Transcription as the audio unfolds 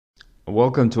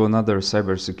Welcome to another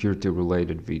cybersecurity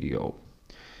related video.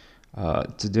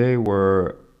 Today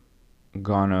we're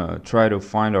gonna try to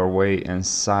find our way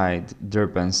inside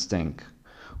DerpNStink,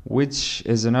 which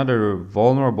is another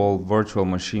vulnerable virtual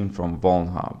machine from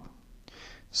vulnhub.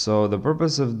 So the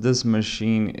purpose of this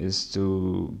machine is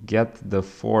to get the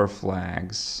 4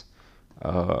 flags,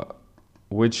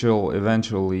 which will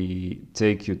eventually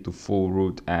take you to full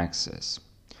root access.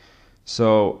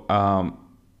 So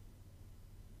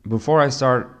before I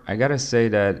start, I gotta say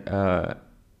that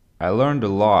I learned a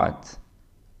lot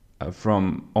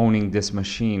from owning this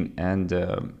machine, and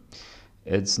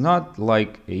it's not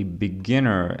like a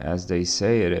beginner as they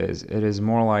say it is. It is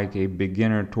more like a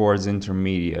beginner towards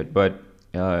intermediate, but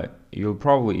you'll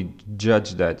probably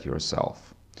judge that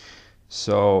yourself.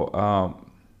 So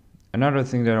another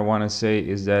thing that I want to say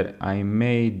is that I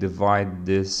may divide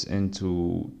this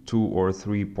into 2 or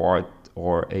 3 part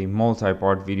or a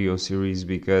multi-part video series,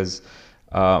 because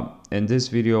in this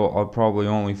video I'll probably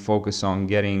only focus on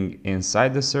getting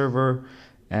inside the server,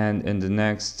 and in the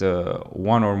next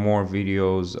 1 or more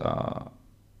videos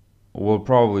we'll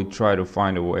probably try to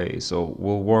find a way. So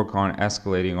we'll work on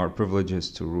escalating our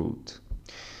privileges to root.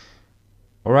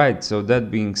 Alright, so that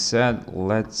being said,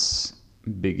 let's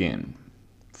begin.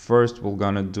 First, we're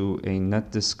gonna do a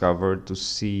net discover to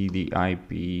see the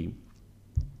IP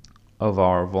of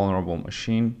our vulnerable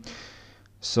machine.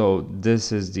 So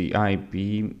this is the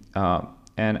IP,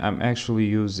 and I'm actually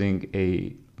using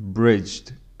a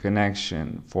bridged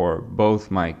connection for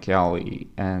both my Kali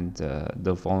and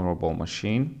the vulnerable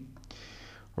machine.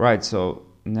 Right, so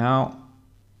now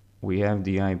we have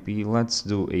the IP. Let's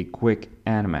do a quick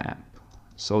nmap.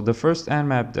 So the first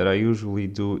nmap that I usually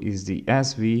do is the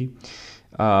SV,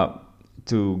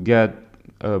 to get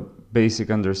a basic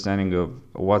understanding of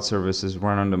what services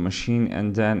run on the machine,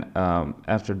 and then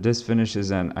after this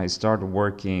finishes and I start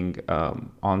working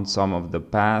on some of the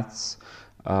paths,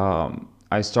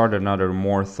 I start another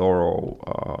more thorough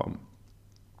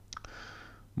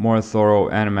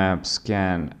nmap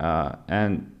scan,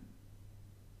 and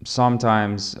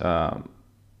sometimes,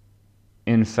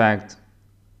 in fact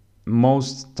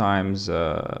most times,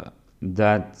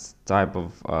 that type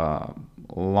of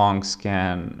long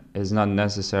scan is not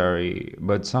necessary,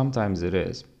 but sometimes it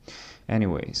is.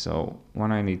 Anyway, so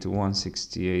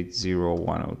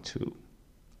 192.168.0.102.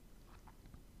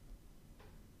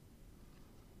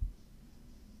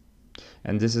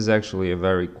 And this is actually a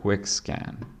very quick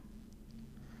scan.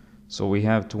 So we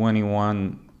have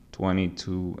 21,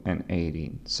 22, and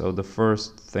 18. So the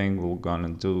first thing we're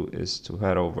gonna do is to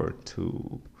head over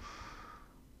to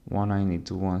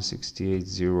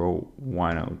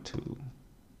 192.168.0.102.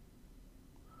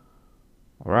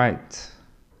 Alright,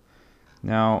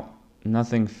 now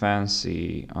nothing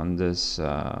fancy on this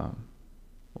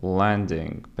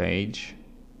landing page,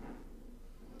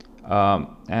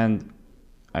 and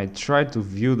I tried to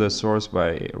view the source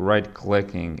by right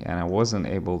clicking, and I wasn't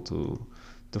able to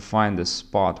find the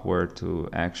spot where to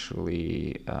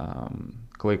actually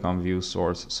click on view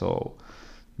source. So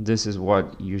this is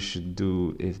what you should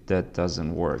do if that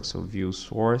doesn't work. So view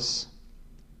source.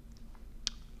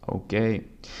 Okay,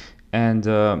 and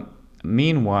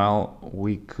meanwhile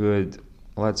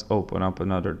let's open up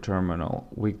another terminal.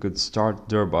 We could start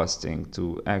derbusting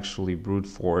to actually brute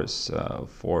force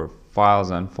for files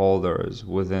and folders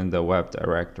within the web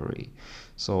directory.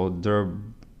 So derb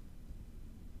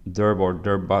or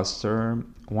derbuster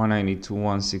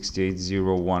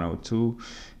 192.168.0.102,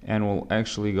 and we're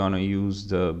actually gonna use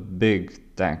the big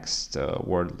text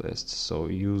word list. So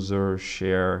user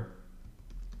share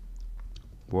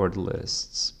word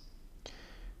lists,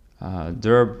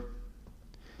 derb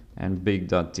and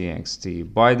big.txt.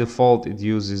 By default it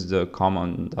uses the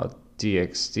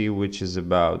common.txt, which is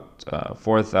about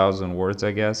 4,000 words,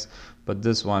 I guess, but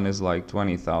this one is like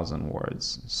 20,000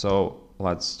 words. So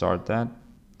let's start that.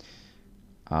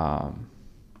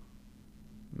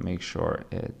 Make sure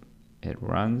it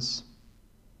runs.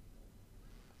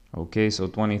 Okay, so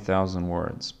 20,000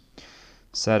 words.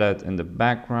 Set it in the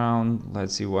background.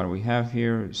 Let's see what we have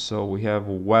here. So we have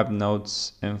web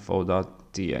notes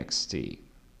info.txt.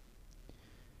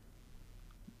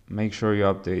 Make sure you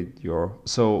update your,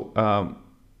 so I'm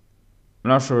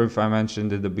not sure if I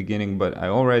mentioned at the beginning, but I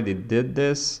already did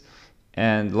this,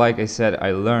 and like I said,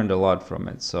 I learned a lot from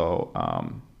it. So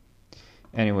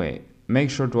anyway, make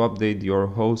sure to update your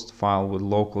host file with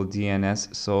local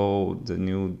DNS so the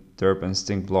new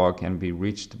DerpNStink blog can be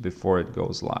reached before it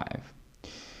goes live.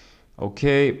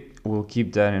 Okay, we'll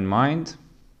keep that in mind.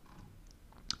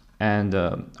 And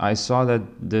I saw that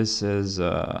this is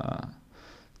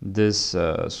This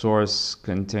source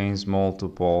contains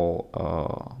multiple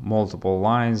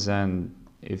lines, and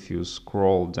if you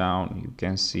scroll down you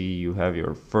can see you have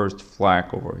your first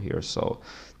flag over here. So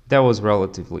that was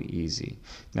relatively easy.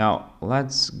 Now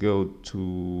let's go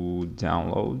to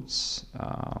downloads.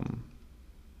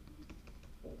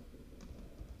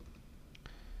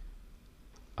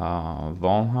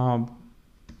 Vulnhub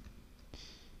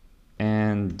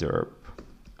and derp.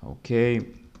 Okay,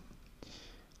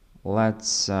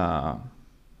 let's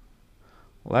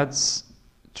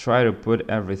try to put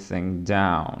everything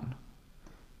down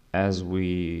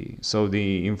so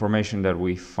the information that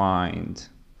we find,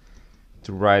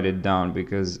 to write it down,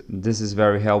 because this is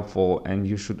very helpful, and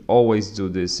you should always do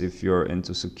this if you're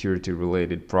into security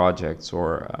related projects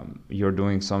or you're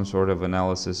doing some sort of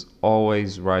analysis.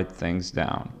 Always write things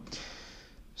down.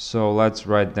 So let's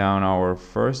write down our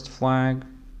first flag.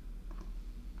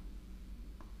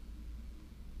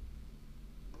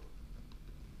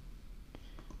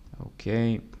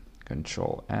 Okay,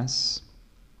 Control S.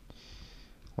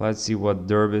 Let's see what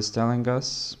derp is telling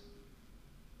us.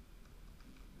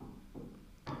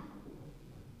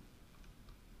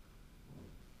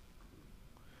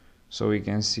 So we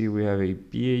can see we have a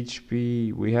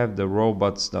PHP, we have the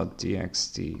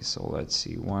robots.txt. So let's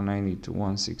see,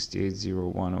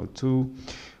 192.168.0.102,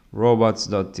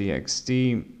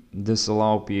 robots.txt,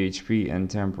 disallow PHP and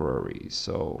temporary.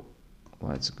 So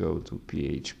let's go to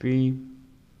PHP.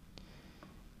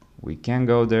 We can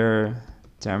go there,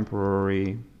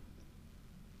 temporary,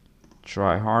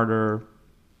 try harder,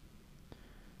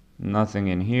 nothing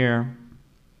in here.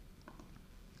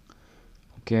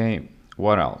 Okay,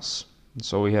 what else?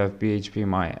 So we have PHP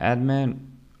my admin.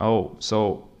 Oh,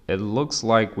 so it looks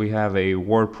like we have a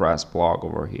WordPress blog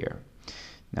over here.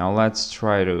 Now let's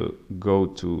try to go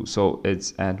to, so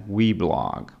it's at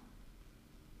weblog.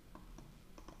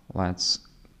 Let's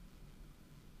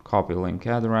copy link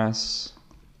address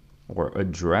or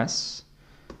address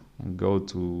and go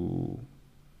to,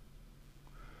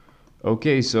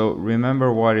 okay, so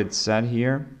remember what it said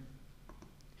here.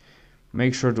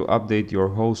 Make sure to update your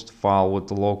host file with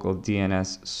the local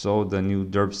DNS so the new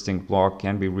DerpNStink blog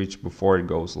can be reached before it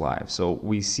goes live. So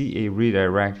we see a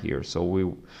redirect here. So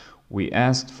we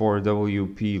asked for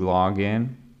WP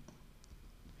login.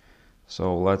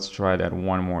 So let's try that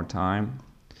one more time.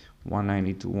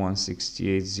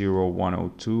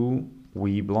 192.168.0.102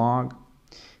 weblog.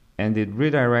 And it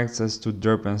redirects us to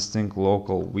DerpNStink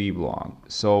local weblog.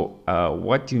 So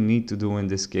what you need to do in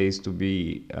this case to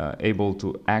be able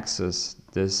to access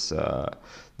this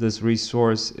this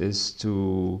resource is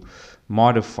to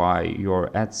modify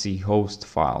your etc host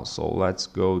file. So let's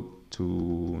go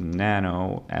to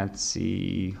nano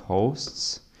etc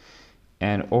hosts,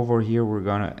 and over here we're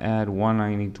gonna add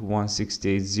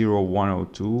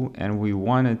 192.168.0.102, and we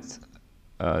want it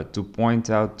to point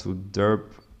out to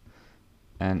derp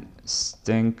and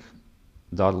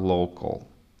stink.local.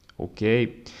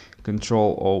 Okay,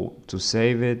 Control O to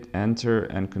save it, enter,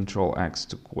 and Control X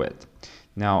to quit.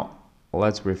 Now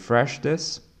let's refresh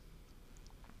this.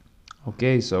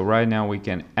 Okay, so right now we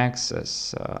can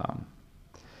access the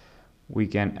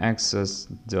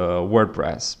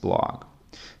WordPress blog.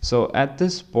 So at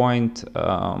this point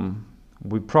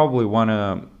we probably want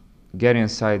to get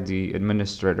inside the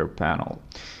administrator panel,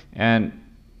 and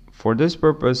for this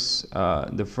purpose,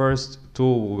 the first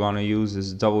tool we're going to use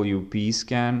is WP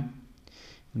scan.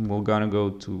 And we're going to go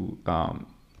to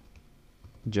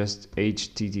just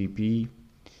HTTP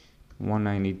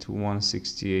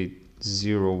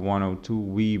 192.168.0.102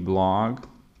 weblog.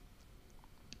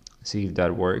 See if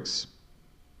that works.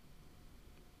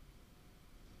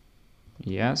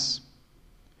 Yes.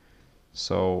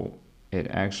 So it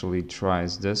actually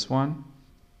tries this one.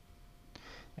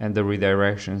 And the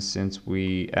redirection, since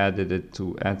we added it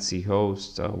to etc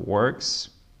host, works.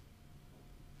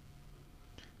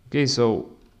 Okay, so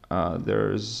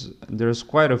there's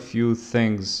quite a few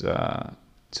things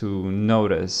to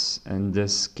notice in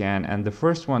this scan, and the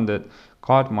first one that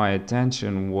caught my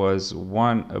attention was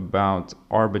one about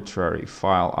arbitrary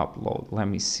file upload. Let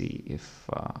me see if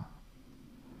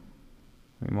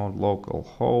remote local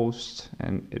host,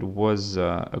 and it was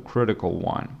a critical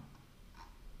one.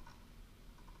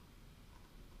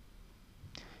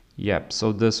 Yep,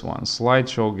 so this one,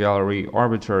 slideshow gallery,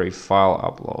 arbitrary file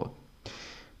upload.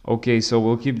 Okay, so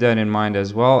we'll keep that in mind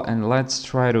as well, and let's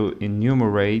try to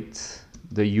enumerate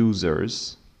the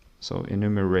users. So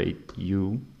enumerate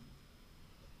you.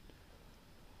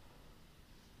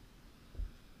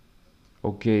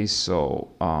 Okay, so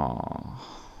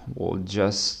we'll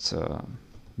just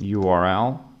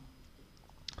URL,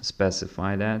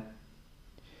 specify that.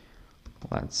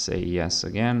 Let's say yes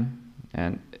again,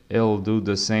 and it'll do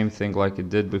the same thing like it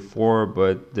did before,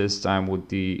 but this time with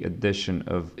the addition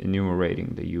of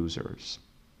enumerating the users.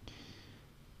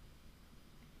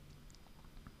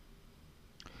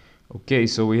 Okay,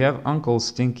 so we have Uncle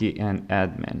Stinky and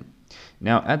admin.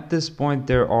 Now at this point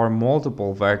there are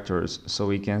multiple vectors, so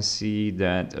we can see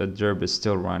that a derp is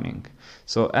still running.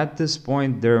 So at this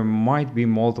point there might be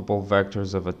multiple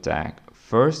vectors of attack.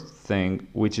 First thing,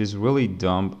 which is really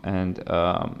dumb, and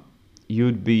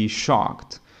you'd be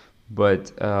shocked,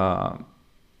 but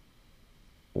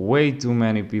way too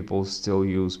many people still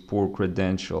use poor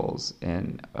credentials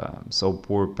and so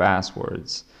poor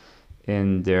passwords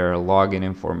in their login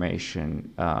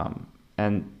information,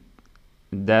 and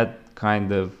that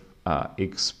kind of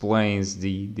explains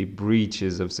the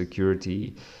breaches of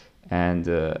security and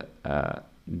the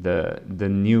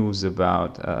news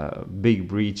about big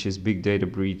breaches, big data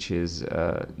breaches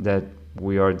that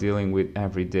we are dealing with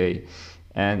every day.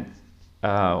 And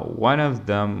one of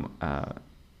them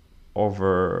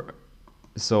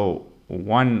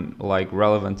one like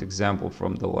relevant example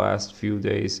from the last few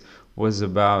days was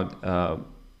about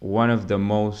one of the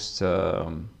most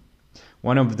watched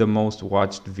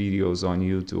videos on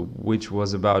YouTube, which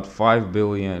was about 5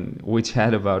 billion, which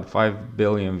had about 5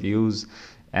 billion views,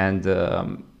 and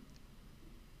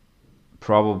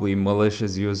probably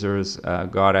malicious users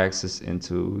got access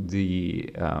into the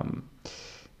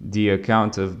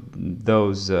account of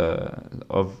those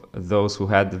who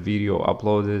had the video,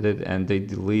 uploaded it, and they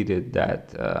deleted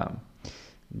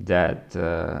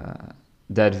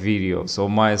that video. So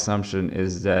my assumption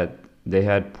is that they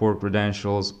had poor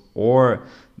credentials, or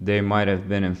they might have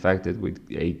been infected with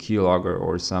a keylogger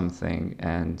or something,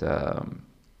 and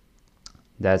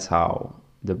that's how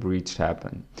the breach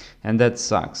happened, and that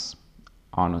sucks,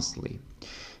 honestly.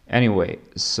 Anyway,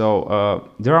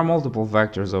 so there are multiple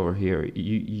vectors over here.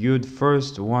 You'd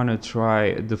first want to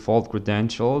try default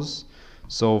credentials.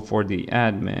 So for the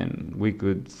admin, we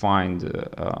could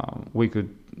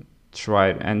try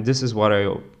it, and this is what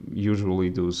I usually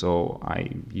do. So I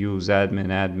use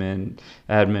admin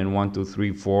 1 2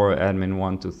 3 4, admin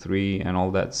 1 2 3, and all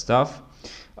that stuff.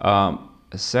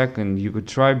 Second, you could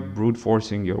try brute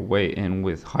forcing your way in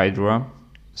with Hydra.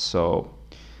 So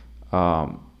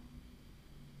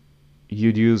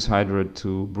you'd use Hydra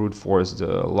to brute force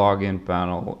the login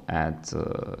panel at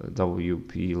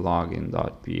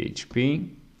wplogin.php.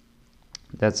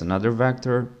 That's another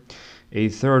vector. A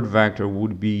third vector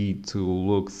would be to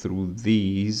look through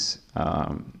these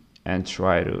and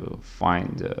try to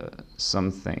find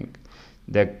something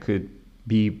that could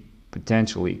be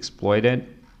potentially exploited.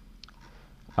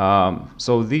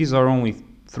 So these are only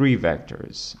 3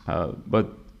 vectors, but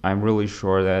I'm really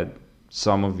sure that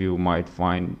some of you might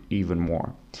find even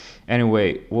more.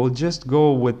 Anyway, we'll just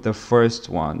go with the first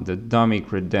one, the dummy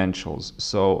credentials.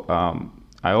 So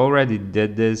I already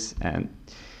did this, and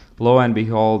lo and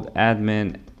behold,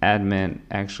 admin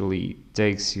actually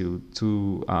takes you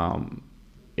to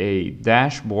a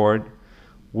dashboard,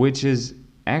 which is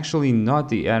actually not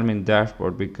the admin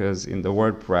dashboard, because in the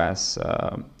WordPress,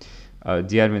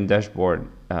 the admin dashboard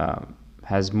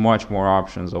has much more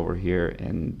options over here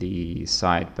in the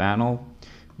side panel,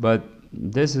 but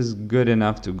this is good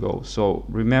enough to go. So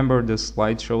remember the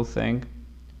slideshow thing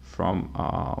from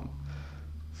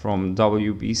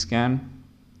WP scan.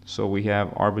 So we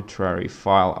have arbitrary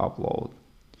file upload.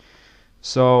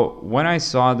 So when I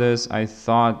saw this, I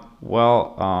thought,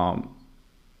 well,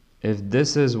 if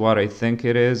this is what I think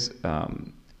it is,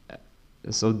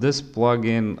 so this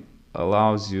plugin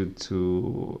allows you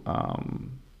to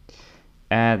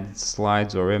add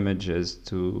slides or images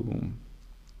to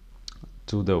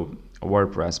the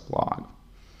WordPress blog,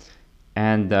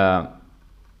 and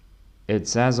it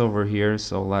says over here,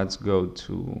 so let's go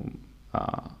to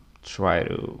try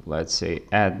to, let's say,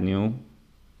 add new.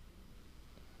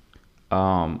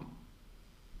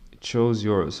 Chose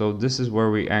your, so this is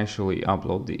where we actually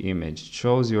upload the image.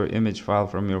 Choose your image file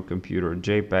from your computer.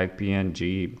 JPEG,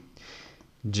 PNG,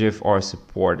 GIF are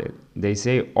supported. They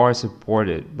say are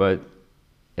supported, but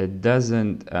it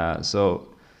doesn't.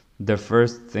 So the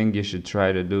first thing you should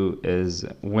try to do is,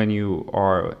 when you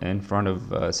are in front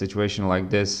of a situation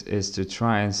like this, is to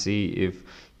try and see if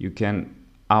you can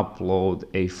upload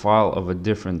a file of a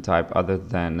different type other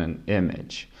than an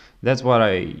image. That's what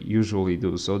I usually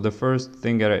do. So the first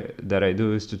thing that I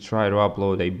do is to try to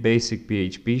upload a basic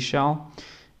PHP shell,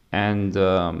 and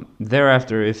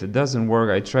thereafter, if it doesn't work,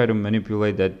 I try to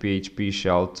manipulate that PHP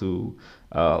shell to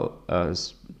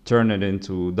turn it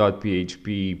into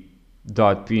 .php,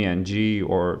 .png,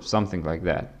 or something like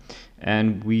that.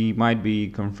 and we might be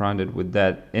confronted with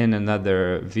that in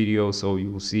another video, so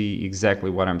you'll see exactly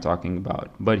what I'm talking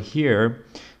about. But here,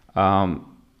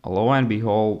 lo and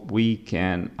behold, we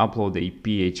can upload a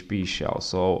PHP shell.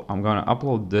 So I'm gonna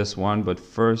upload this one, but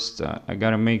first I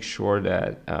gotta make sure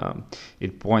that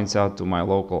it points out to my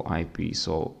local IP.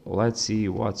 So let's see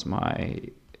what's my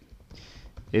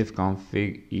if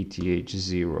config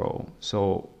eth0.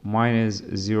 So mine is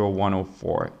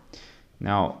 0104.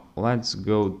 Now let's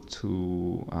go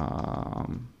to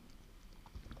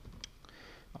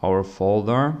our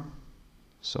folder.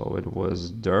 So it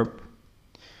was derp.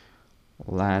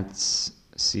 Let's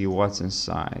see what's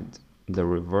inside the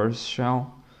reverse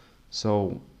shell.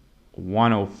 So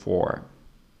 104,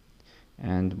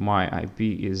 and my IP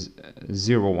is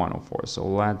 0104. So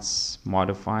let's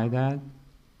modify that.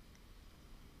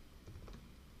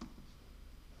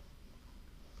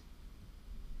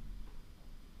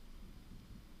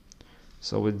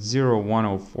 So with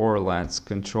 0104, let's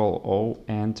Control O,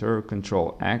 enter,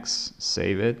 Control X,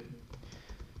 save it.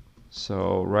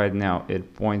 So right now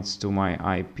it points to my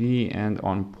IP and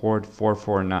on port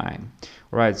 449.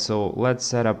 Right, so let's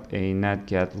set up a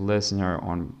netcat listener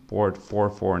on port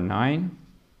 449.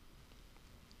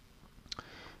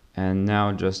 And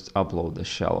now just upload the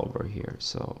shell over here.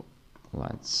 So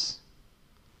let's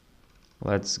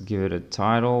give it a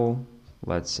title.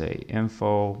 Let's say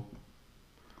info.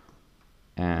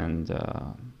 And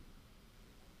I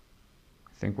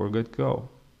think we're good to go.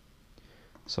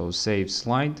 So save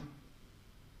slide.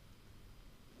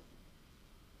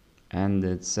 And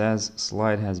it says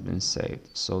slide has been saved.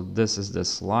 So this is the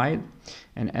slide,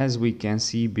 and as we can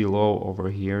see below over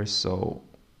here, so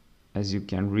as you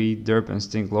can read,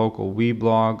 DerpNStink local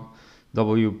weblog,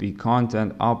 WP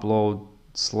content, upload,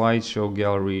 slideshow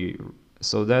gallery.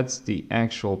 So that's the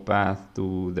actual path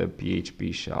to the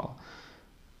PHP shell.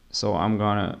 So I'm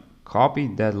gonna copy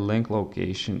that link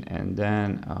location, and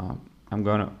then I'm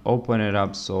gonna open it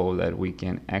up so that we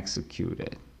can execute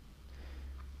it.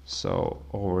 So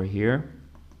over here,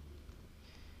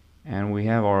 and we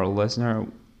have our listener.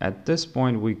 At this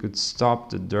point we could stop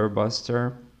the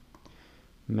Derbuster,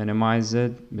 minimize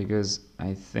it, because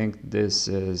I think this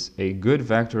is a good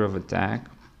vector of attack.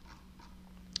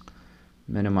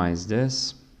 Minimize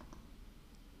this.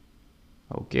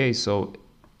 Okay, so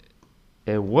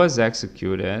it was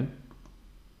executed.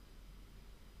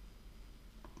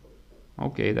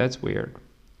 Okay, that's weird.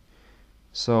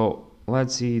 So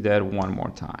let's see that one more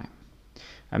time.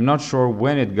 I'm not sure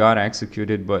when it got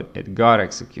executed, but it got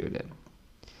executed.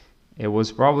 It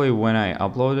was probably when I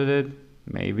uploaded it,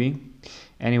 maybe.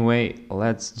 Anyway,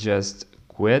 let's just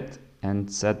quit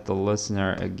and set the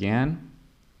listener again.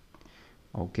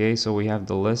 Okay, so we have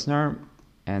the listener,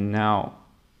 and now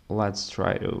let's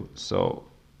try to, so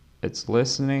it's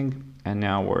listening, and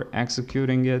now we're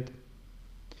executing it.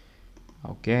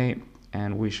 Okay,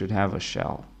 and we should have a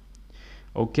shell.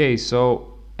 Okay,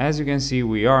 so as you can see,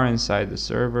 we are inside the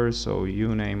server. So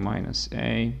uname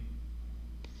 -a.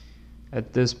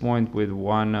 At this point, with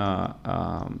one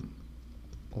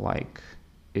like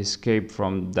escape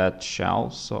from that shell,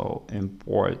 so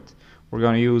import. We're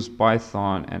gonna use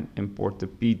Python and import the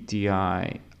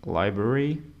PTI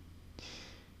library,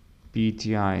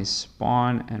 PTI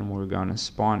spawn, and we're gonna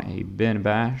spawn a bin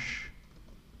bash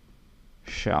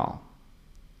shell.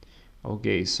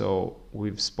 Okay, so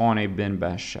we've spawned a bin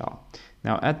bash shell.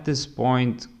 Now at this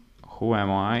point, who am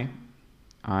I?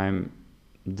 I'm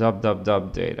dub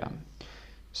data.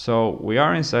 So we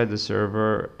are inside the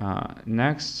server.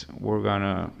 Next, we're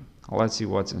gonna, let's see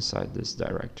what's inside this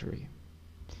directory.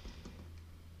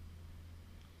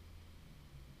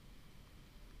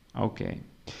 Okay,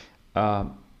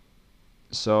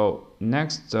 so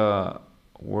next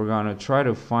we're gonna try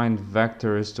to find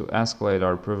vectors to escalate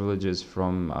our privileges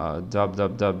from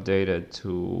dub data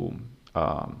to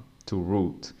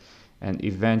root, and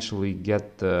eventually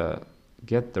get the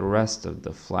rest of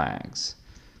the flags.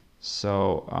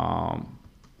 So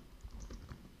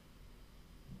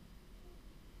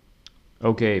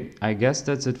okay, I guess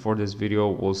that's it for this video.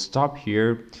 We'll stop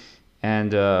here,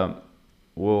 and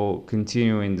we'll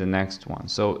continue in the next one.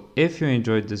 So if you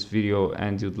enjoyed this video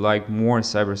and you'd like more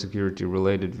cybersecurity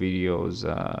related videos,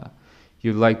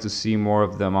 you'd like to see more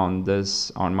of them on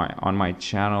my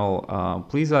channel,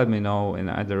 please let me know in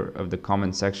either of the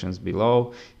comment sections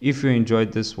below. If you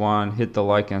enjoyed this one, hit the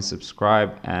like and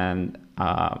subscribe, and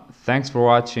thanks for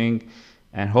watching,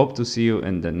 and hope to see you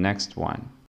in the next one.